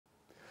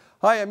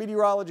Hi, I'm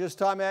meteorologist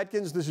Tom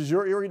Atkins. This is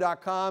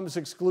YourErie.com's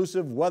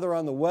exclusive weather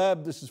on the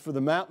web. This is for the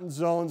mountain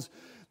zones,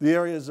 the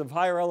areas of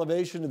higher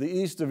elevation to the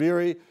east of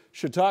Erie,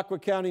 Chautauqua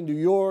County, New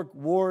York,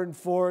 Warren,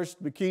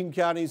 Forest, McKean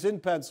counties in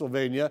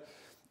Pennsylvania.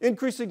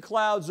 Increasing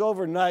clouds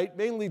overnight,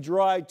 mainly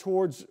dry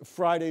towards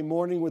Friday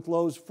morning with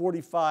lows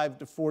 45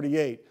 to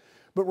 48.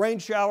 But rain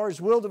showers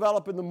will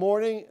develop in the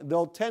morning.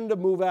 They'll tend to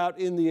move out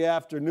in the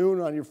afternoon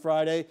on your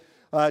Friday.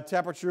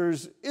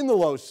 Temperatures in the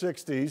low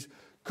 60s.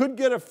 Could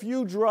get a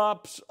few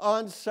drops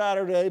on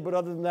Saturday, but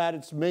other than that,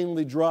 it's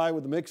mainly dry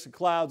with a mix of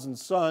clouds and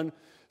sun.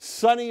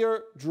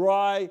 Sunnier,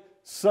 dry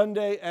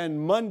Sunday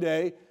and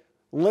Monday.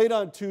 Late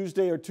on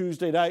Tuesday or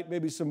Tuesday night,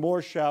 maybe some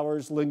more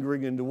showers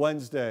lingering into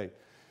Wednesday.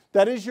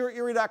 That is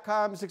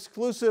YourErie.com's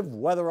exclusive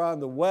weather on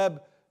the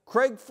web.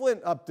 Craig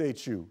Flint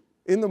updates you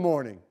in the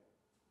morning.